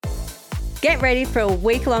Get ready for a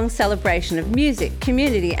week-long celebration of music,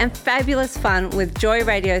 community and fabulous fun with Joy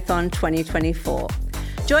Radiothon 2024.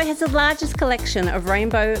 Joy has the largest collection of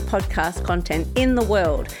rainbow podcast content in the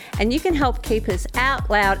world, and you can help keep us out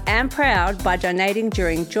loud and proud by donating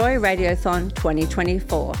during Joy Radiothon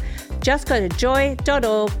 2024. Just go to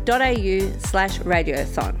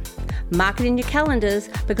joy.org.au/radiothon. Mark it in your calendars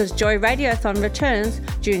because Joy Radiothon returns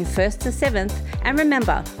June 1st to 7th, and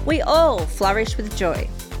remember, we all flourish with joy.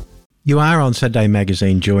 You are on Saturday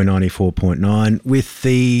Magazine Joy 94.9 with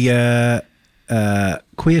the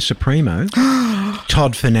Queer Supremo,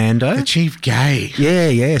 Todd Fernando. The Chief Gay.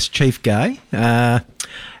 Yes, Chief Gay.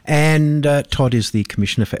 And Todd is the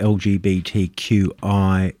Commissioner for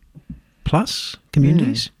LGBTQI plus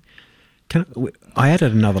communities. I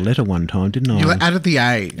added another letter one time, didn't I? You added the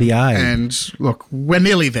A. The A. And look, we're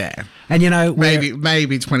nearly there. And, you know...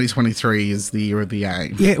 Maybe 2023 is the year of the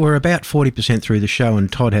A. Yeah, we're about 40% through the show and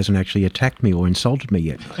Todd hasn't actually attacked me or insulted me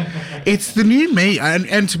yet. It's the new me.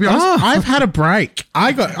 And to be honest, I've had a break.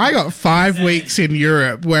 I got 5 weeks in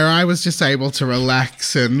Europe where I was just able to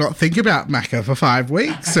relax and not think about Macca for 5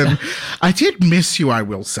 weeks. And I did miss you, I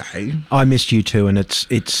will say. I missed you too. And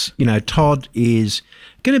it's you know, Todd is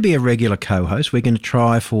going to be a regular co-host. We're going to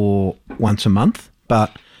try for once a month,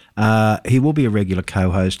 but he will be a regular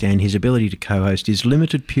co-host, and his ability to co-host is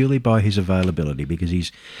limited purely by his availability because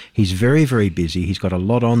he's very, very busy. He's got a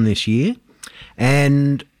lot on this year,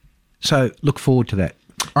 and so look forward to that.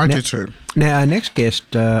 I do too. Now, our next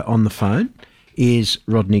guest on the phone is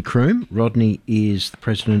Rodney Croome. Rodney is the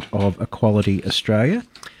president of Equality Australia.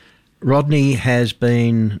 Rodney has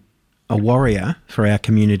been a warrior for our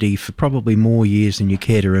community for probably more years than you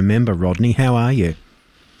care to remember. Rodney, how are you?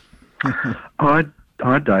 Hi,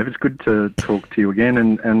 Dave. It's good to talk to you again.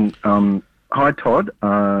 And hi, Todd.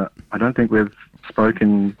 I don't think we've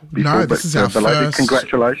spoken before. No, this is our first.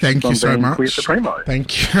 Congratulations. Thank you so much. Queer Supremo.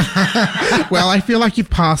 Thank you. Well, I feel like you've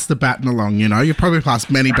passed the baton along, you know. You've probably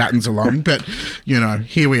passed many batons along, but, you know,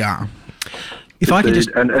 here we are. If I could just...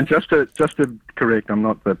 And just to correct, I'm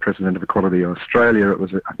not the president of Equality Australia. It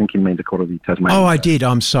was, I think you meant Equality Tasmania. Oh, I did.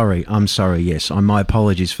 I'm sorry. Yes, my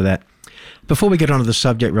apologies for that. Before we get on to the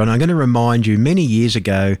subject, Ron, I'm going to remind you, many years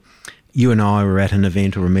ago, you and I were at an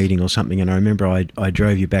event or a meeting or something, and I remember I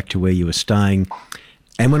drove you back to where you were staying,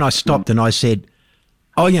 and when I stopped and I said,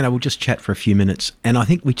 oh, you know, we'll just chat for a few minutes, and I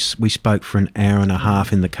think we spoke for an hour and a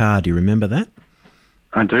half in the car. Do you remember that?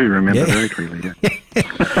 I do remember very clearly, yeah.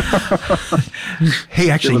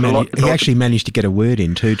 He actually managed to get a word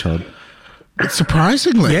in too, Todd.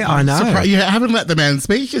 Surprisingly. Yeah, I know. You haven't let the man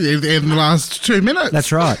speak in the last 2 minutes.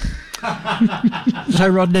 That's right. So,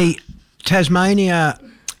 Rodney, Tasmania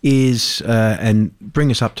is, and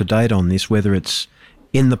bring us up to date on this, whether it's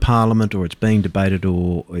in the Parliament or it's being debated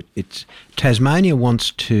or it's... Tasmania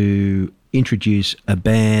wants to introduce a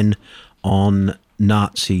ban on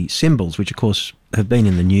Nazi symbols, which, of course, have been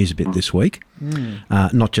in the news a bit this week,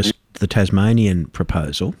 not just the Tasmanian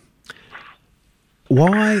proposal.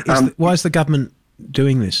 Why is the government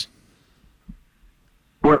doing this?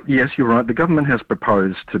 Well, yes, you're right. The government has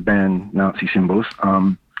proposed to ban Nazi symbols.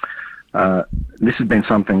 This has been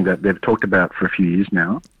something that they've talked about for a few years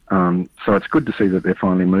now, so it's good to see that they're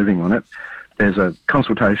finally moving on it. There's a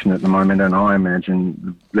consultation at the moment, and I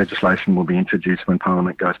imagine legislation will be introduced when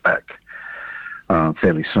Parliament goes back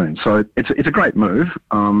fairly soon. So it's a great move,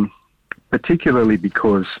 particularly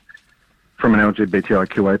because from an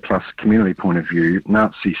LGBTIQA plus community point of view,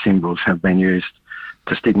 Nazi symbols have been used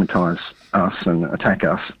to stigmatise us and attack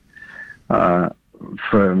us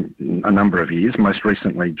for a number of years. Most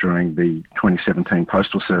recently, during the 2017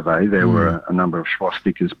 postal survey, there were a number of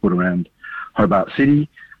swastikas put around Hobart City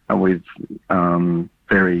with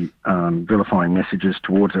very vilifying messages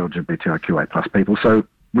towards LGBTIQA plus people. So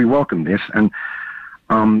we welcome this. And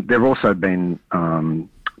there have also been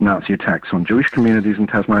Nazi attacks on Jewish communities in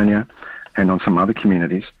Tasmania and on some other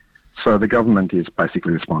communities. So the government is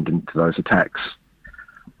basically responding to those attacks.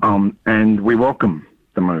 And we welcome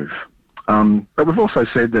the move. But we've also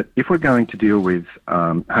said that if we're going to deal with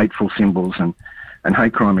hateful symbols and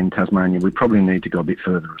hate crime in Tasmania, we probably need to go a bit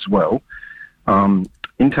further as well.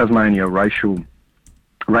 In Tasmania, racially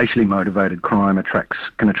motivated crime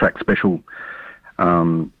can attract special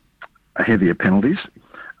heavier penalties.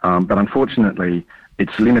 But unfortunately,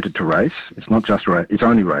 it's limited to race. It's not just race, it's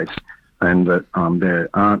only race. And that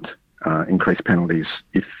there aren't increased penalties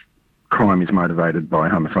if crime is motivated by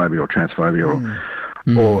homophobia or transphobia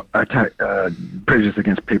or prejudice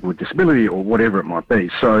against people with disability or whatever it might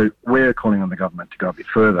be. So we're calling on the government to go a bit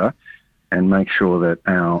further and make sure that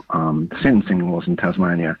our sentencing laws in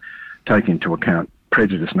Tasmania take into account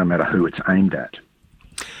prejudice no matter who it's aimed at.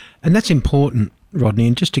 And that's important, Rodney.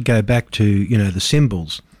 And just to go back to, the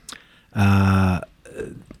symbols, as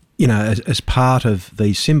part of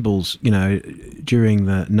these symbols, during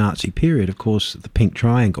the Nazi period, of course, the pink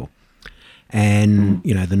triangle and,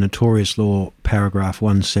 the notorious law, paragraph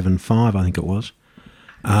 175, I think it was.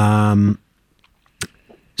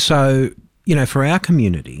 So, for our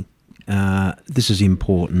community, this is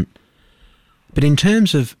important. But in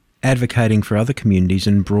terms of advocating for other communities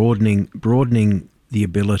and broadening the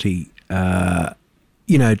ability, to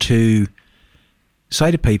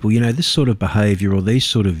say to people, this sort of behaviour or these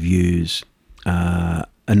sort of views are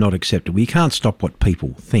not acceptable. You can't stop what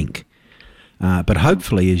people think. But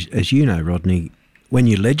hopefully, as you know, Rodney, when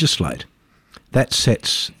you legislate, that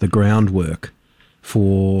sets the groundwork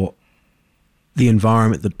for the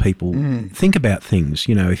environment that people think about things.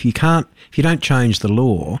 If you don't change the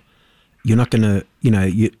law, you're not going to,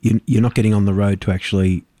 you're not getting on the road to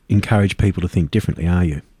actually encourage people to think differently, are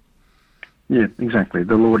you? Yeah, exactly.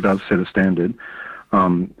 The law does set a standard,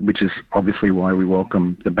 which is obviously why we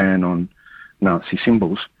welcome the ban on Nazi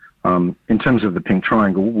symbols. In terms of the pink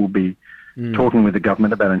triangle, we'll be talking with the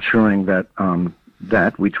government about ensuring that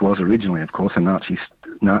that, which was originally, of course, a Nazi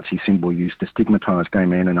symbol used to stigmatise gay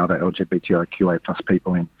men and other LGBTIQA plus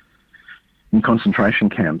people in concentration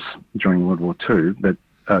camps during World War II, but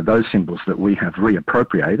those symbols that we have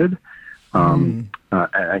reappropriated and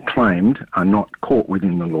claimed are not caught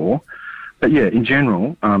within the law. But yeah, in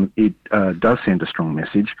general, it does send a strong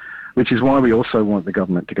message, which is why we also want the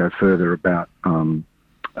government to go further about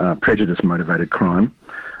prejudice-motivated crime,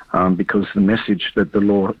 because the message that the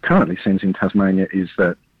law currently sends in Tasmania is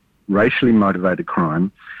that racially motivated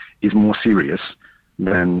crime is more serious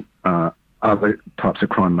than other types of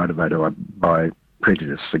crime motivated by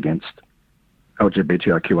prejudice against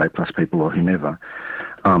LGBTIQA plus people or whomever.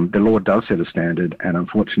 The law does set a standard, and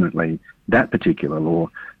unfortunately that particular law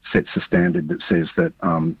sets a standard that says that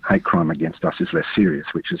hate crime against us is less serious,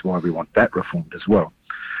 which is why we want that reformed as well.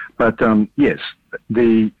 But yes,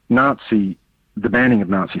 the banning of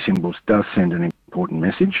Nazi symbols does send an important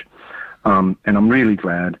message, and I'm really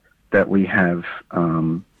glad that we have,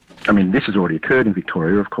 this has already occurred in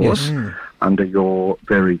Victoria, of course, under your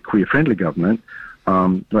very queer-friendly government.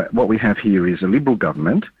 What we have here is a Liberal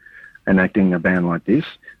government enacting a ban like this,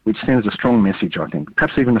 which sends a strong message, I think,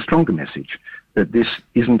 perhaps even a stronger message, that this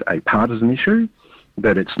isn't a partisan issue,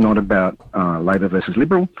 that it's not about Labor versus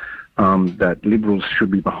Liberal, that Liberals should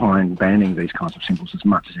be behind banning these kinds of symbols as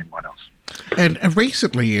much as anyone else. And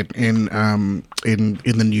recently in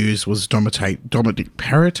the news was Dominic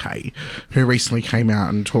Perrottet, who recently came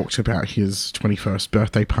out and talked about his 21st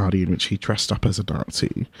birthday party in which he dressed up as a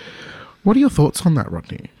Nazi. What are your thoughts on that,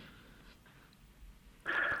 Rodney?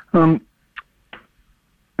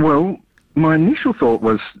 Well, my initial thought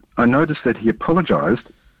was I noticed that he apologised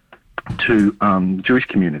to Jewish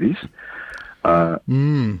communities for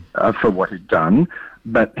what he'd done,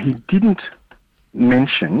 but he didn't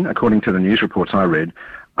mention, according to the news reports I read,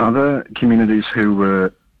 other communities who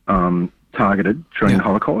were targeted during the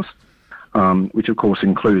Holocaust, which of course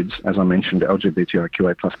includes, as I mentioned,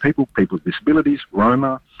 LGBTIQA plus people with disabilities,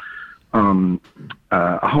 Roma,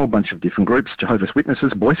 a whole bunch of different groups, Jehovah's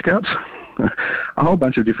Witnesses, Boy Scouts, a whole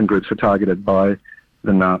bunch of different groups were targeted by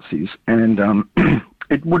the Nazis. And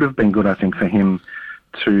it would have been good, I think, for him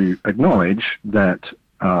to acknowledge that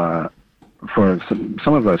for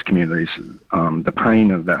some of those communities, the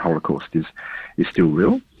pain of that Holocaust is still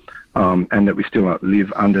real, and that we still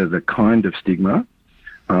live under the kind of stigma,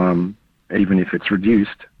 even if it's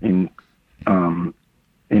reduced in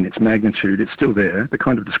its magnitude, it's still there, the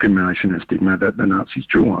kind of discrimination and stigma that the Nazis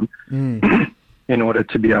drew on in order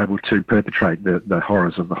to be able to perpetrate the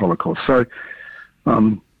horrors of the Holocaust. So,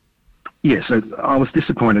 so I was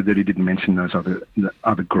disappointed that he didn't mention those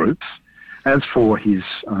other groups. As for his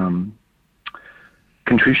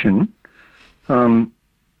contrition,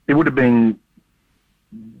 it would have been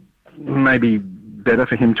maybe better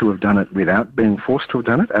for him to have done it without being forced to have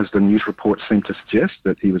done it, as the news reports seem to suggest,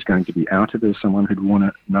 that he was going to be outed as someone who'd worn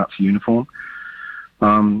a Nazi uniform.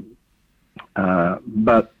 But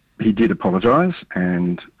he did apologise,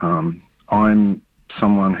 and I'm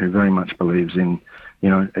someone who very much believes in,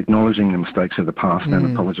 acknowledging the mistakes of the past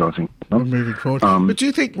and apologising. Moving forward. But do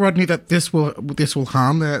you think, Rodney, that this will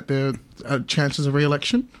harm their chances of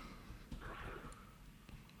re-election?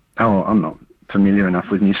 Oh, I'm not familiar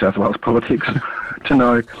enough with New South Wales politics to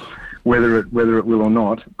know whether it will or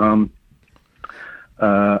not.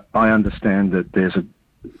 I understand that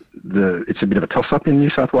it's a bit of a toss-up in New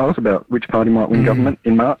South Wales about which party might win government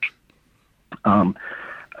in March.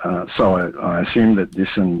 So I assume that this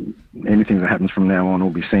and anything that happens from now on will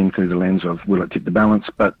be seen through the lens of will it tip the balance.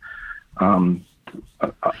 But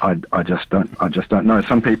I just don't know.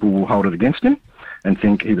 Some people will hold it against him and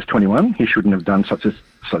think he was 21. He shouldn't have done such a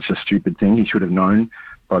stupid thing. He should have known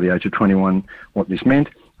by the age of 21 what this meant.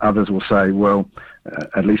 Others will say, well,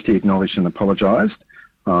 at least he acknowledged and apologised,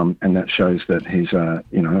 and that shows that he's a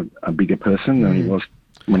bigger person than he was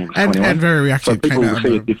when he was 21. And very reactive. So people will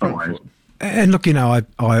see it different ways. And look,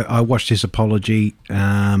 I watched his apology.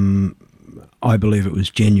 I believe it was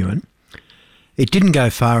genuine. It didn't go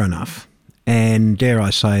far enough, and dare I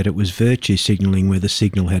say it was virtue signalling where the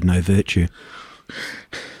signal had no virtue.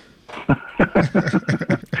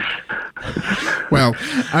 Well,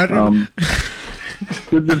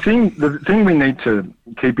 the thing we need to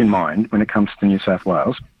keep in mind when it comes to New South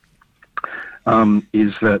Wales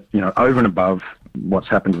is that, over and above what's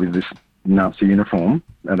happened with this Nazi uniform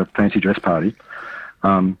at a fancy dress party,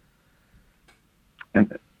 and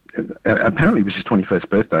apparently it was his 21st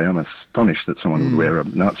birthday. I'm astonished that someone would wear a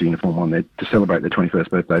Nazi uniform on there to celebrate their 21st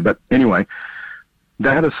birthday. But anyway,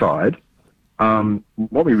 that aside,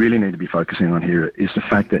 what we really need to be focusing on here is the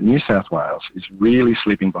fact that New South Wales is really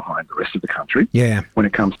slipping behind the rest of the country when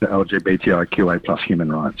it comes to LGBTIQA plus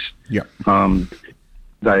human rights. Yeah.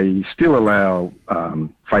 They still allow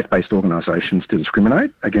faith-based organisations to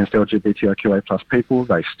discriminate against LGBTIQA plus people.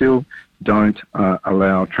 They still don't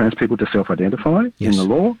allow trans people to self-identify in the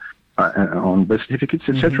law on birth certificates,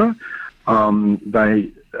 etc.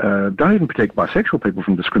 They don't even protect bisexual people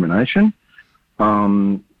from discrimination.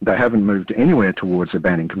 They haven't moved anywhere towards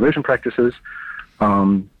banning conversion practices.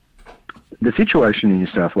 The situation in New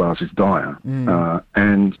South Wales is dire,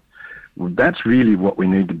 and that's really what we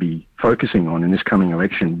need to be focusing on in this coming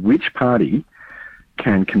election. Which party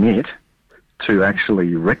can commit to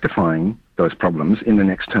actually rectifying those problems in the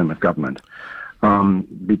next term of government?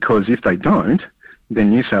 Because if they don't, then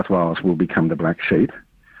New South Wales will become the black sheep.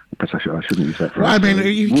 Perhaps I shouldn't use that phrase. Well, I mean,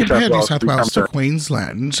 you compare New South Wales to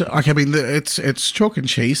Queensland. Like, I mean, it's chalk and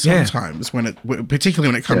cheese sometimes particularly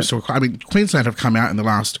when it comes to. I mean, Queensland have come out in the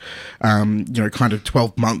last, kind of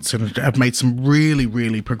 12 months and have made some really,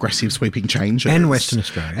 really progressive, sweeping changes. And Western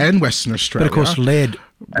Australia. But of course, led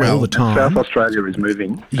all the time. South Australia is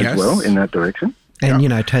moving as well in that direction.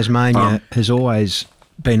 And Tasmania has always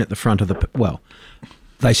been at the front of the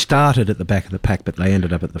they started at the back of the pack, but they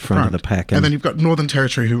ended up at the front of the pack. And then you've got Northern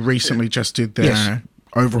Territory, who recently just did their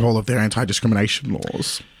overhaul of their anti-discrimination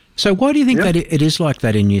laws. So why do you think that it is like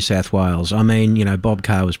that in New South Wales? I mean, Bob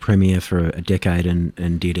Carr was Premier for a decade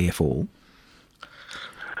and did F all.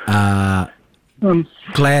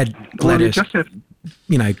 Gladys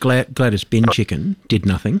Bin Chicken did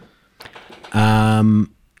nothing.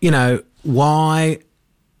 Why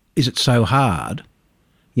is it so hard,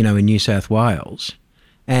 in New South Wales?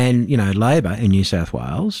 And, Labor in New South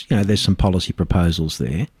Wales, there's some policy proposals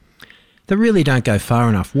there that really don't go far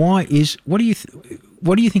enough. What do you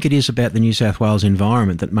think it is about the New South Wales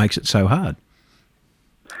environment that makes it so hard?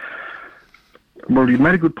 Well, you've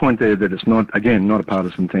made a good point there that it's not a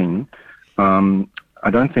partisan thing. I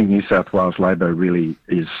don't think New South Wales Labor really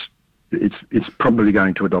is. It's probably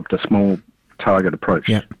going to adopt a small target approach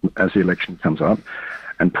as the election comes up,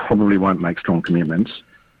 and probably won't make strong commitments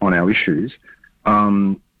on our issues.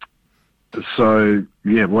 What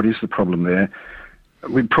is the problem there?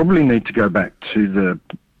 We probably need to go back to the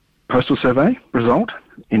postal survey result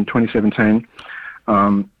in 2017,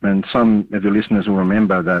 and some of your listeners will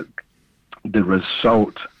remember that the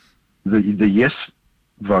result, the yes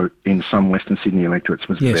vote in some Western Sydney electorates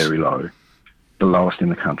was very low, the lowest in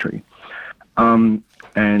the country. That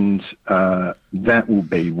will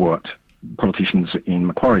be what politicians in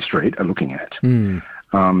Macquarie Street are looking at.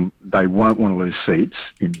 They won't want to lose seats.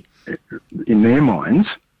 In their minds,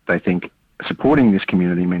 they think supporting this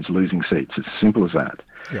community means losing seats. It's as simple as that.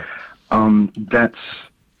 That's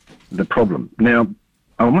the problem. Now,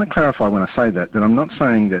 I want to clarify when I say that I'm not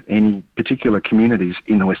saying that any particular communities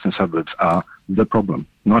in the western suburbs are the problem.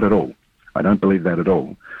 Not at all. I don't believe that at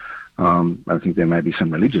all. I think there may be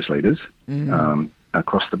some religious leaders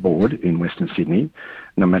across the board in Western Sydney,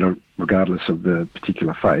 regardless of the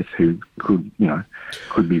particular faith, who could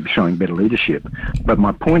be showing better leadership. But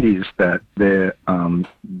my point is that the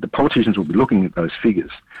politicians will be looking at those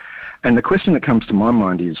figures. And the question that comes to my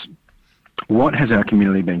mind is, what has our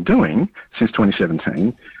community been doing since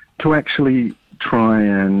 2017 to actually try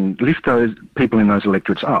and lift those people in those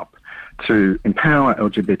electorates up, to empower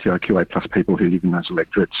LGBTIQA plus people who live in those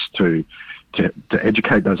electorates, to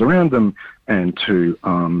educate those around them, and to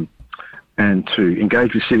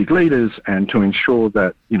engage with civic leaders, and to ensure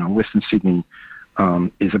that Western Sydney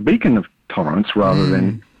is a beacon of tolerance rather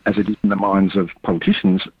than, as it is in the minds of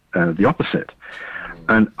politicians, the opposite.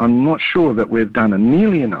 And I'm not sure that we've done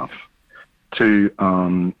nearly enough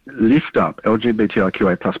to lift up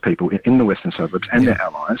LGBTIQA plus people in the Western Suburbs and their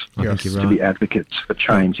allies to be advocates for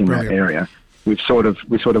change in that area. We sort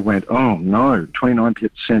of went, oh no,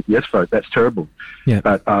 29% yes vote, that's terrible. Yeah.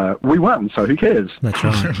 But we won, so who cares? That's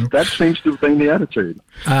right. That seems to have been the attitude.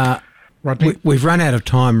 Rodney? We've run out of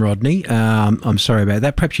time, Rodney. I'm sorry about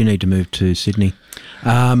that. Perhaps you need to move to Sydney.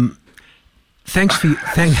 Thanks for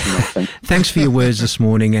your words this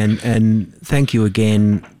morning, and thank you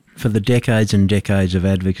again for the decades and decades of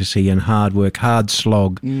advocacy and hard work, hard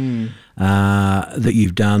slog that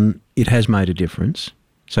you've done. It has made a difference.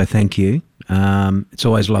 So thank you. It's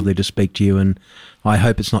always lovely to speak to you, and I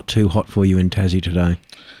hope it's not too hot for you in Tassie today.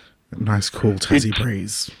 Nice, cool Tassie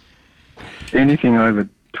breeze. Anything over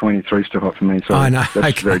 23 is too hot for me, so I know.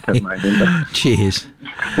 that's very Tasmanian. Cheers.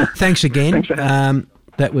 Thanks again. Thanks for having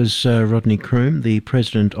that was Rodney Croome, the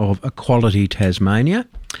President of Equality Tasmania.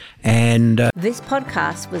 And This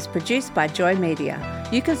podcast was produced by Joy Media.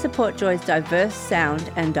 You can support Joy's diverse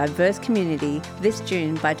sound and diverse community this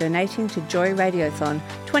June by donating to Joy Radiothon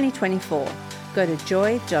 2024. Go to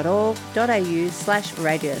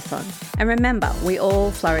joy.org.au/radiothon. And remember, we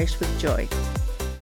all flourish with joy.